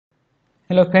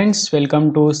Hello friends,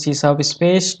 welcome to C#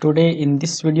 Space. Today in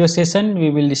this video session we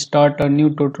will start a new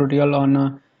tutorial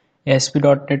on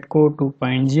ASP.NET Core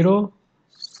 2.0.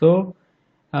 So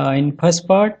in first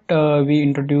part we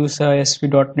introduce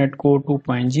ASP.NET Core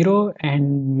 2.0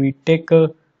 and we take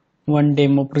one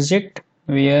demo project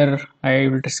where I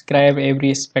will describe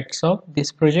every aspects of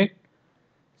this project.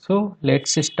 So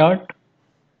let's start.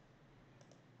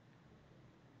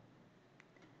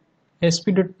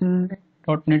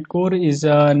 ASP.NET Core is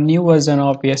a new version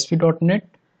of ASP.NET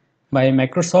by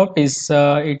Microsoft.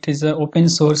 It is an open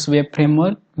source web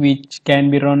framework which can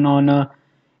be run on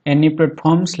any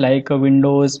platforms like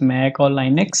Windows, Mac or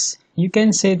Linux. You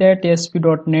can say that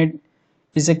ASP.NET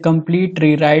is a complete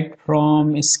rewrite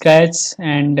from scratch,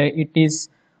 and it is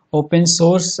open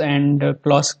source and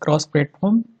cross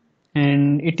platform,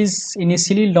 and it is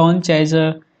initially launched as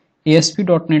a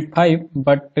ASP.NET 5,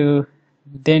 but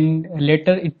then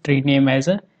later it renamed as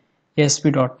a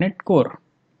ASP.NET Core.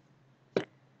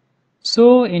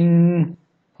 So in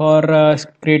for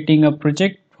creating a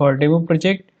project, for demo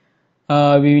project,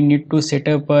 we need to set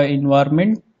up an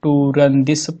environment to run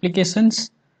these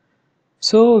applications.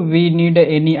 So we need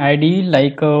any IDE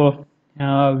like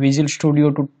Visual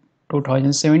Studio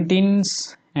 2017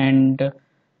 and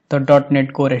the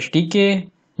 .NET Core SDK.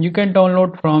 You can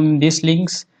download from these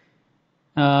links.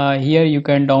 Here you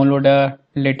can download a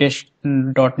latest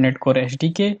 .NET Core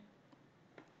SDK.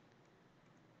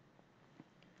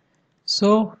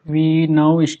 So we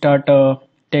now start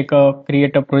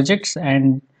create a projects,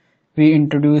 and we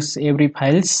introduce every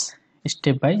files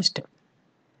step by step.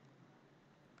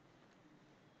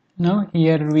 Now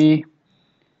here we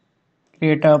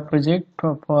create a project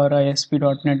for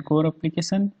ASP.NET Core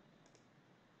application.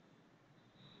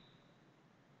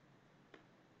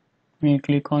 We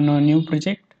click on a new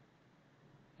project.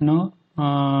 Now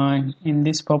in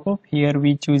this pop-up here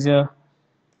we choose a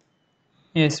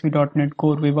ASP.NET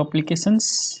Core web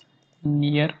applications.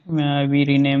 Here we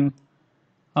rename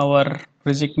our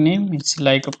project name. It's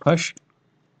like a first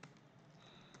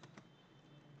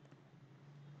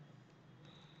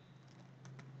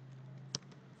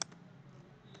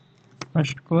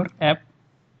core app.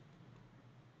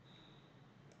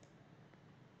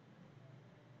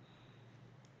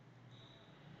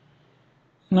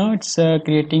 Now it's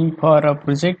creating for a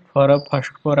project for a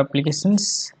first core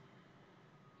applications,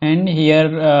 and here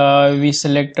we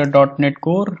select a .NET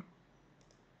Core,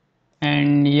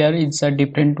 and here it's a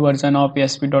different version of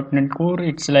ASP.NET Core.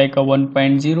 It's like a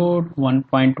 1.0,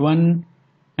 1.1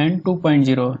 and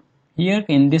 2.0. Here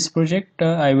in this project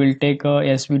I will take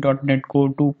ASP.NET Core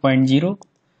 2.0.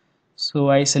 So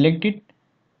I select it,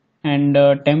 and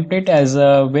template as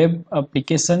a web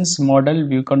applications model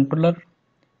view controller.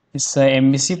 It's a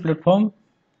MVC platform.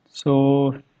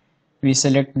 So we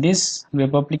select this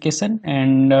web application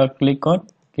and click on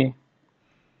OK.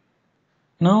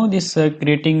 Now this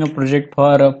creating a project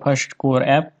for first core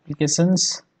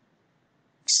applications.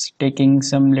 It's taking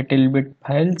some little bit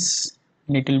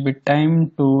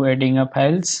time to adding up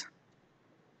files.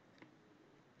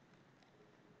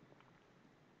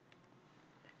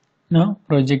 Now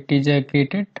project is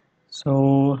created.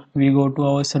 So we go to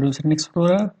our solution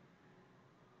explorer,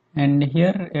 and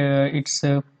here it's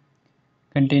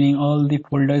containing all the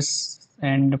folders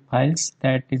and files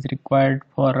that is required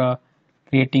for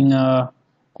creating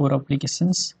core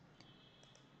applications.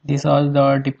 These are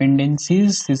the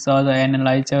dependencies, these are the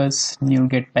analyzers,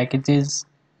 NuGet packages,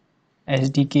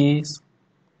 SDKs,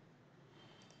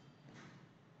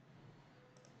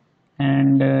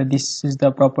 and this is the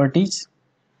properties.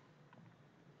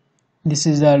 This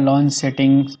is the launch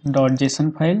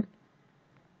settings.json file.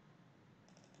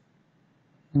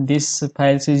 This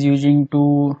files is using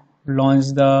to launch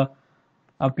the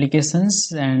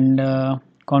applications and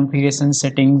configuration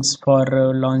settings for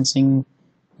launching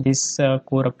this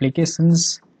core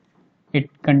applications. It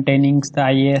containing the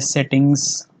IIS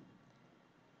settings,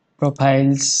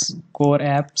 profiles, core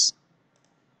apps,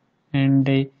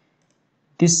 and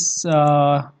this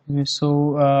I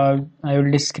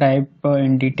will describe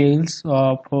in details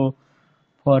of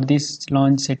for this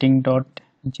launch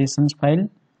setting.json file.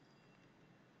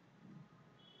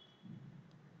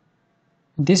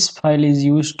 This file is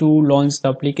used to launch the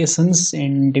applications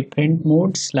in different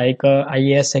modes like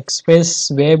IIS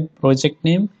Express, Web, project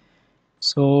name.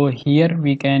 So here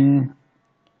we can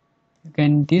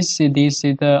this is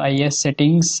the IIS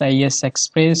settings, IIS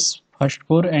Express, first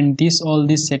core, and all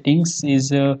these settings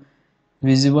is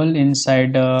visible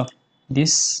inside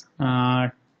this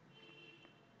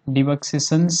debug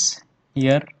sessions.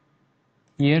 Here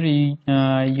you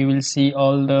will see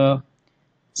all the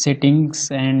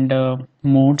settings and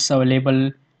modes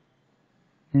available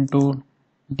into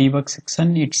debug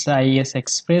section. It's IIS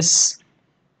Express,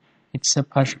 it's a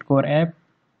first core app,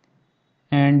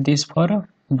 and this for a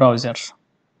browser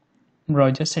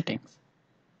settings.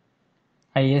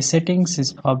 IIS settings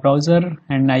is for browser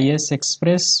and IIS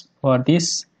Express for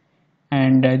this,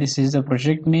 and this is the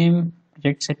project name,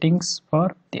 project settings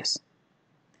for this.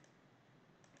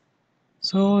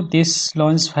 So this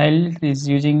launch file is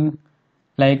using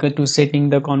to setting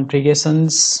the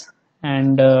configurations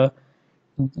and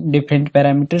different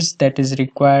parameters that is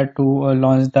required to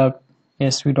launch the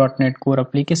ASP.NET Core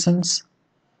applications.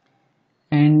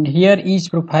 And here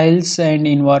each profiles and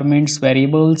environments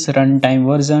variables, runtime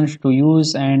versions to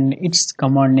use, and its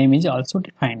command name is also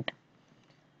defined.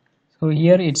 So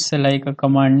here it's like a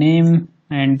command name,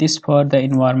 and this for the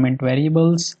environment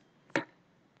variables,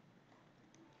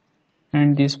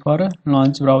 and this for a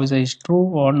launch browser is true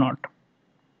or not.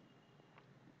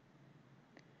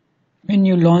 When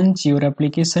you launch your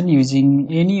application using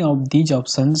any of these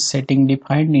options, setting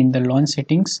defined in the launch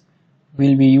settings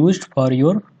will be used for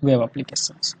your web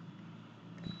applications.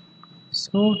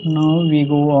 So now we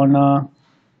go on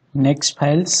next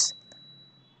files.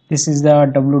 This is the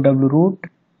www root.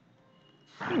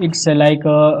 It's like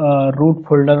a root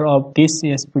folder of this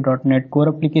ASP.NET Core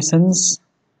applications.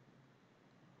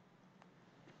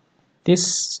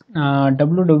 This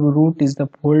www root is the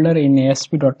folder in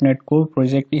ASP.NET Core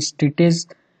project is treated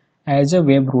as a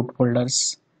web root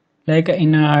folders. Like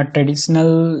in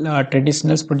traditional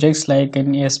projects like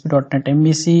in ASP.NET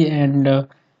MVC and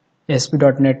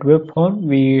ASP.NET Web Form,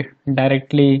 we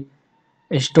directly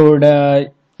stored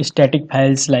static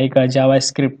files like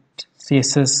JavaScript,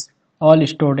 CSS, all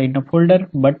stored in a folder.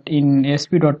 But in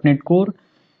ASP.NET Core,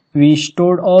 we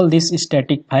stored all these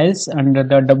static files under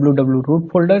the www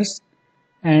root folders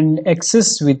and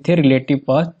access with a relative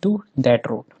path to that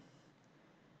root.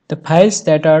 The files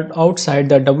that are outside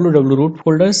the www root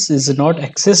folders is not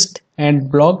accessed and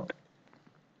blocked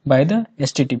by the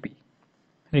HTTP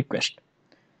request.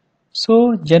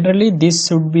 So generally this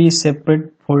should be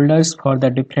separate folders for the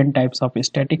different types of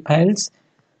static files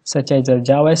such as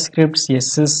JavaScript,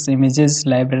 CSS, images,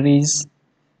 libraries,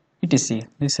 etc.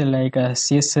 This is like a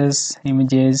CSS,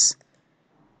 images,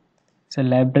 so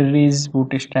libraries,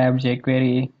 bootstrap,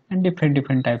 jQuery, and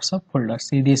different types of folders.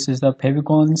 See, this is the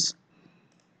favicons,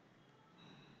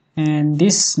 and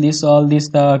this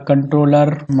the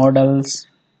controller models,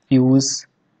 views,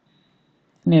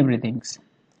 and everything.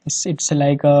 It's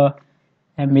like a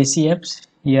MVC apps.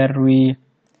 Here we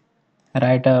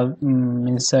write a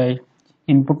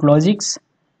input logics.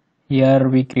 Here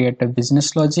we create a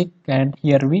business logic, and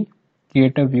here we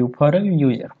create a view for a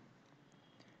user.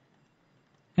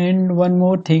 And one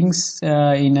more things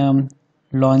in a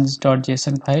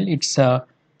launch.json file, it's a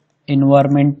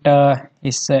environment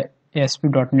is a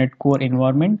ASP.NET Core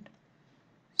environment.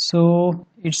 So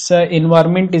its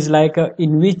environment is like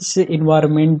in which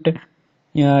environment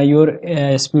your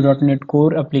ASP.NET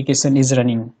Core application is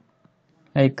running.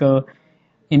 Like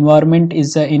environment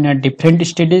is in a different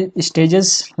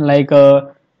stages, like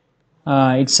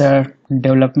it's a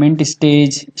development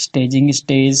stage, staging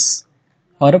stage,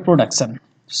 or a production.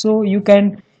 So you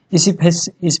can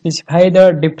specify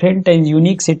the different and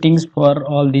unique settings for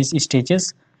all these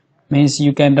stages. Means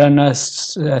you can run a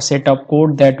set of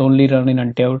code that only run in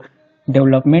a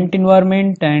development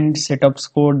environment, and set of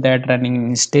code that running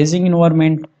in staging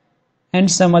environment, and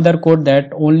some other code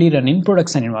that only run in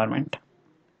production environment.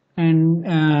 And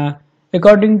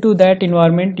according to that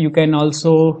environment, you can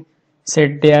also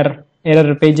set their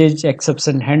error pages,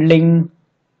 exception handling,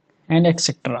 and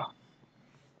etc.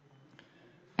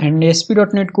 And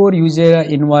ASP.NET Core uses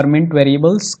environment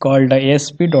variables called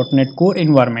ASP.NET Core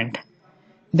environment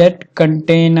that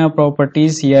contain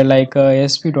properties here like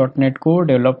ASP.NET Core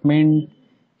development,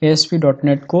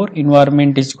 ASP.NET Core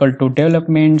environment is equal to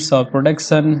developments or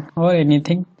production or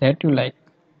anything that you like.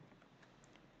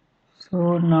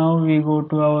 So now we go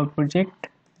to our project,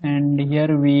 and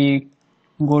here we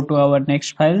go to our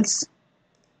next files.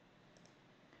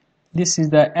 This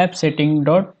is the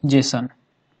Appsettings.json.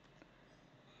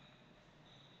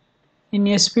 In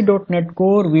ASP.NET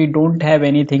Core, we don't have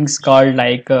anything called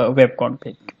like web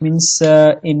config. Means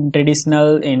in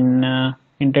traditional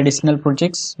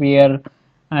projects, we are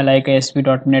like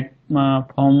ASP.NET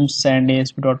Forms and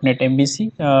ASP.NET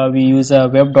MVC, we use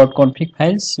web.config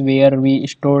files where we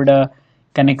stored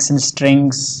connection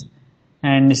strings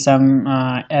and some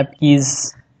app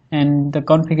keys and the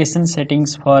configuration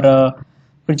settings for a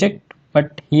project.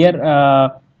 But here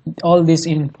all this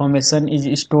information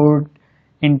is stored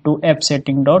into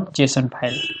Appsettings.json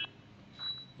file.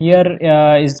 Here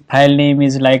is file name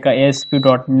is like a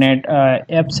ASP.NET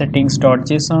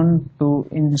Appsettings.json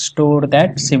to store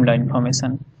that similar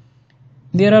information.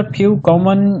 There are few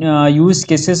common use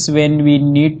cases when we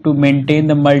need to maintain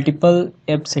the multiple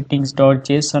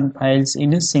Appsettings.json files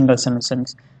in a single solution.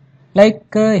 Like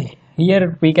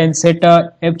here we can set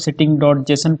a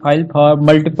appsetting.json file for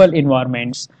multiple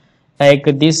environments. Like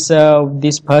this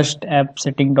first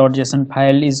appsetting.json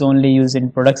file is only used in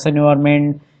production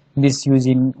environment, this used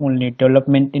in only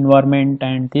development environment,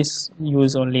 and this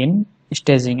used only in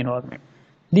staging environment.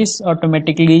 This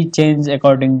automatically change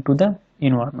according to the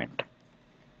environment.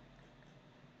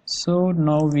 So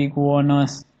now we go on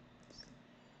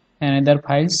another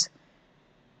files.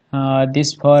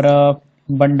 This for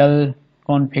bundle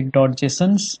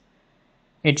config.json.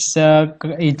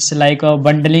 It's like a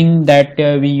bundling that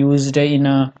we used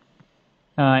in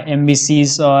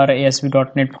MVCs or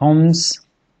ASP.NET forms.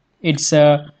 Its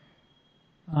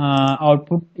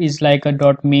output is like a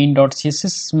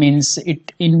 .main.css, means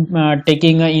it in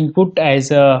taking an input as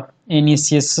any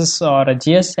CSS or a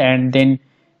JS and then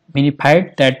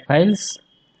minified that files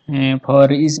for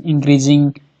is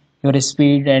increasing your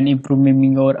speed and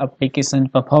improving your application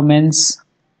performance.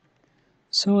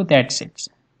 So that's it.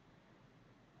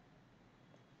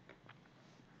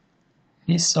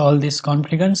 All these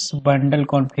configurations bundle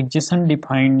config.json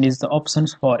defined is the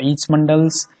options for each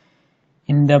bundles.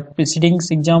 In the preceding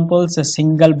examples, a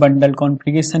single bundle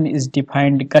configuration is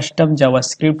defined custom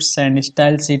JavaScripts and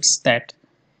style sheets that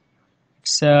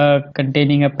it's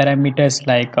containing a parameters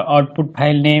like output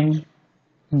file name,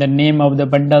 the name of the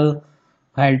bundle.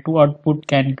 File to output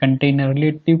can contain a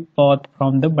relative path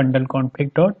from the bundle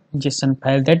config.json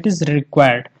file that is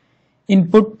required.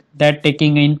 Input, that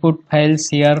taking input files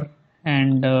here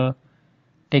and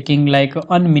taking like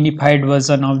unminified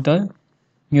version of the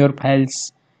your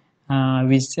files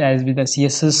which as with the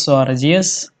CSS or a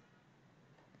JS,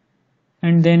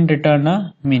 and then return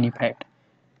a minified.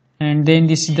 And then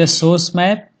this is the source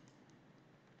map,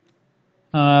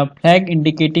 flag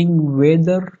indicating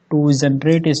whether to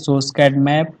generate a source CAD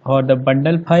map for the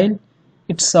bundle file.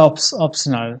 It's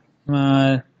optional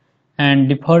and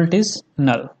default is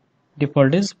null,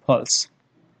 default is false.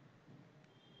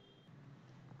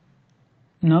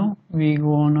 Now we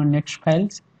go on our next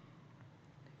files.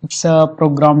 It's a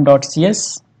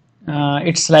program.cs.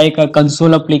 It's like a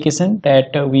console application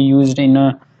that we used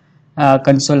in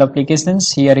console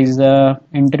applications. Here is the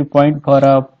entry point for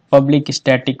a public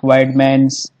static void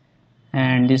mains,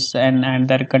 and this and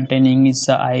that containing is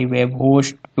the iWeb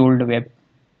host, build web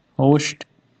host.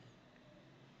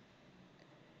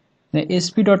 The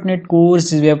ASP.NET Core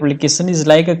web application is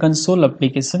like a console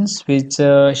applications which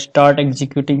start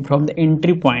executing from the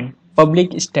entry point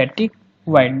public static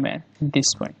void main.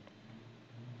 This point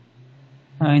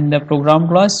in the program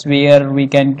class where we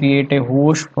can create a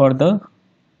host for the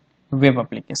web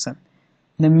application.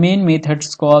 The main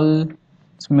methods call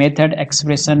method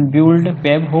expression build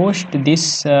web host.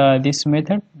 This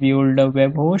method build a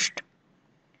web host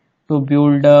to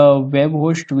build a web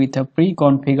host with a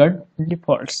pre-configured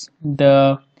defaults.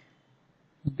 The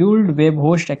build web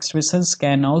host expressions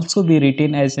can also be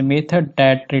written as a method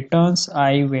that returns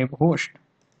iWeb host,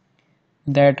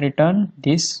 that return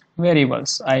these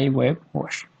variables iWeb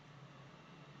host.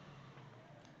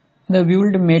 The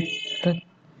build method,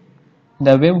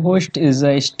 the web host is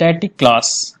a static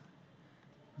class.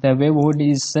 The web host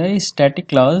is a static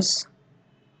class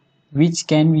which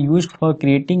can be used for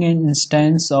creating an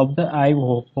instance of the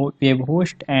iWeb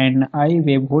host and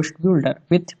iWeb host builder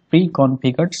with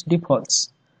pre-configured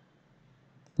defaults.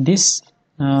 This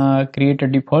create a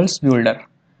defaults builder.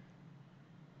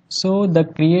 So the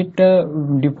create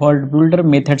default builder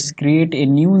methods create a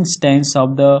new instance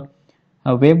of the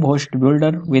web host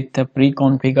builder with the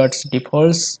pre-configured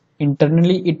defaults.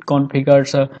 Internally, it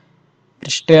configures a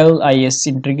Crystal IS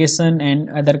integration and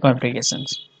other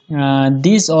configurations.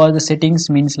 These are the settings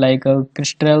means like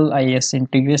Crystal IS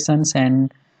integrations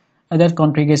and other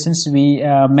configurations we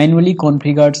manually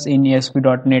configures in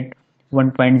ASP.NET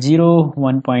 1.0,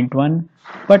 1.1,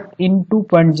 but in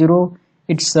 2.0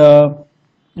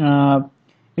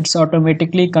 it's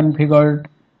automatically configured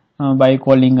by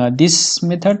calling this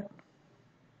method.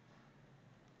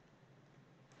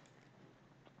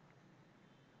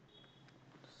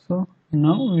 So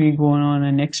now we go on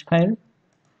the next file.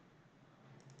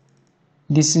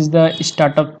 This is the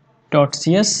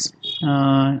startup.cs.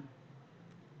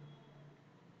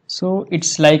 So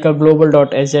it's like a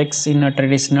global.ajax in a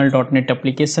traditional .NET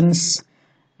applications.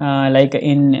 Like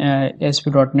in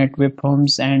ASP.NET web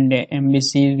forms and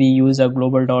MVC, we use a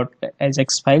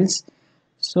global.ajax files.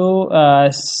 So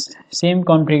same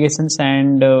configurations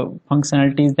and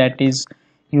functionalities that is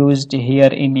used here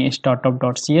in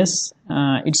startup.cs.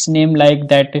 It's named like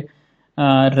that,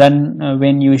 run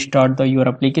when you start your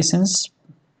applications.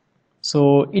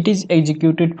 So it is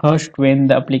executed first when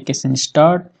the application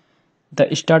start.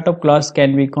 The startup class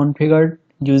can be configured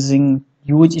using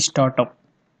use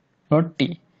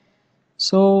startup.t.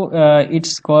 So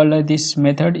it's called this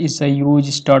method is a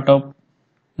use startup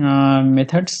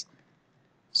methods.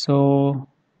 So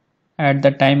at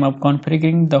the time of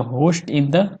configuring the host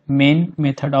in the main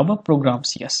method of a program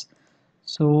CS.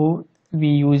 So we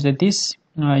use this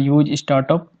use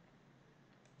startup,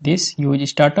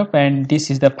 and this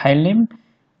is the file name.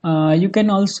 You can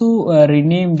also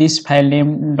rename this file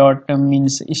name dot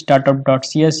means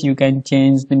startup.cs. You can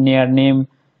change the name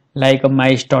like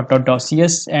my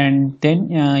startup.cs, and then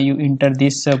you enter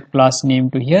this class name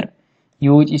to here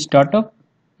use startup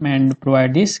and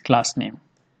provide this class name.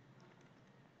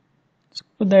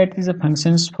 So that is the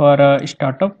functions for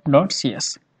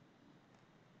startup.cs.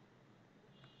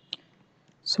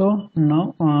 So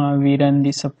now we run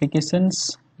these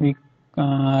applications. We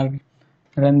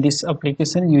run this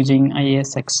application using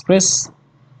IIS Express.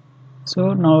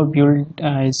 So now build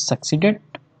is succeeded.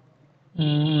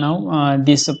 Now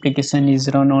this application is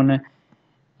run on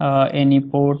any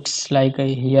ports, like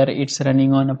here it's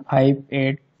running on a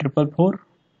 58444.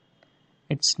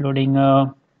 It's loading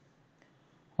a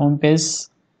home page,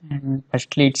 and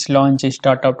firstly it's launch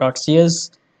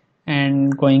startup.cs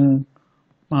and going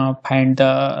find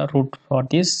the root for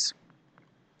this.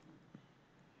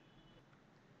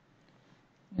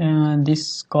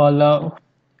 This call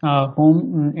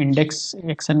home index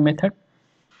action method,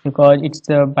 because it's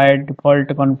by default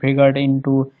configured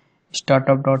into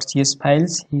startup.cs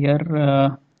files.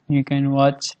 Here you can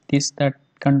watch this, that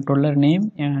controller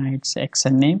name, it's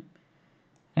action name,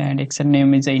 and action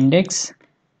name is the index.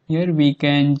 Here we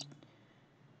can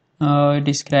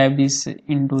describe this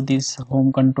into this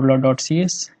home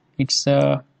controller.cs. It's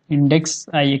a index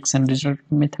action result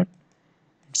method.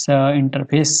 It's a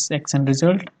interface action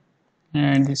result,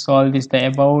 and this all this the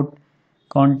about,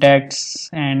 contacts,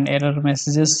 and error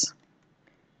messages.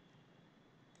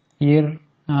 Here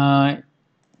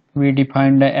we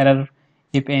define the error.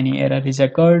 If any error is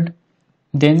occurred,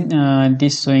 then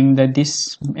this showing that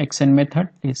this action method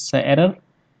is error,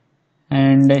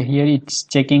 and here it's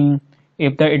checking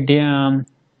if the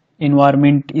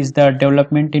environment is the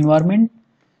development environment.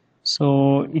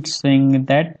 So it's saying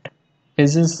that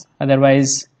pages,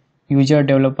 otherwise user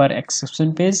developer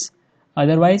exception page.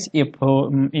 Otherwise, if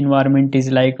environment is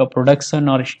like a production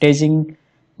or staging,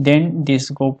 then this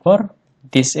go for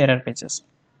this error pages.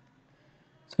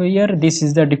 So here this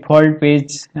is the default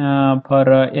page for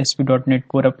ASP.NET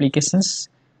Core applications,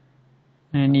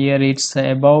 and here it's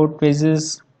about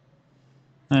pages,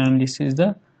 and this is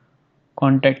the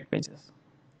contact pages.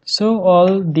 So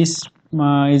all this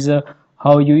is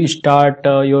how you start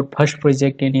your first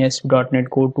project in ASP.NET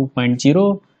Core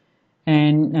 2.0,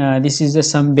 and this is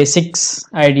some basics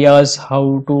ideas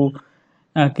how to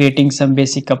creating some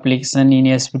basic application in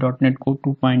ASP.NET Core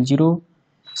 2.0.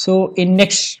 So in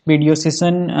next video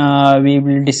session we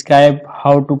will describe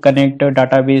how to connect a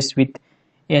database with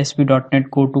ASP.NET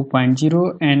Core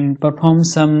 2.0 and perform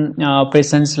some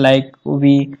operations like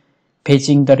we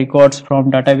fetching the records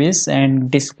from database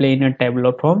and display in a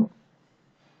tabular form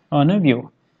on a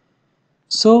view.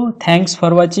 So thanks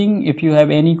for watching. If you have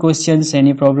any questions,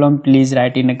 any problem, please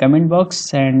write in a comment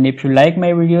box, and if you like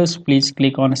my videos, please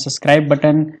click on a subscribe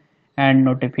button and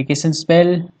notifications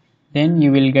bell, then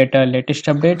you will get a latest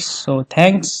updates. So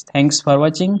thanks for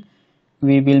watching.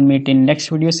 We will meet in next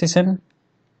video session.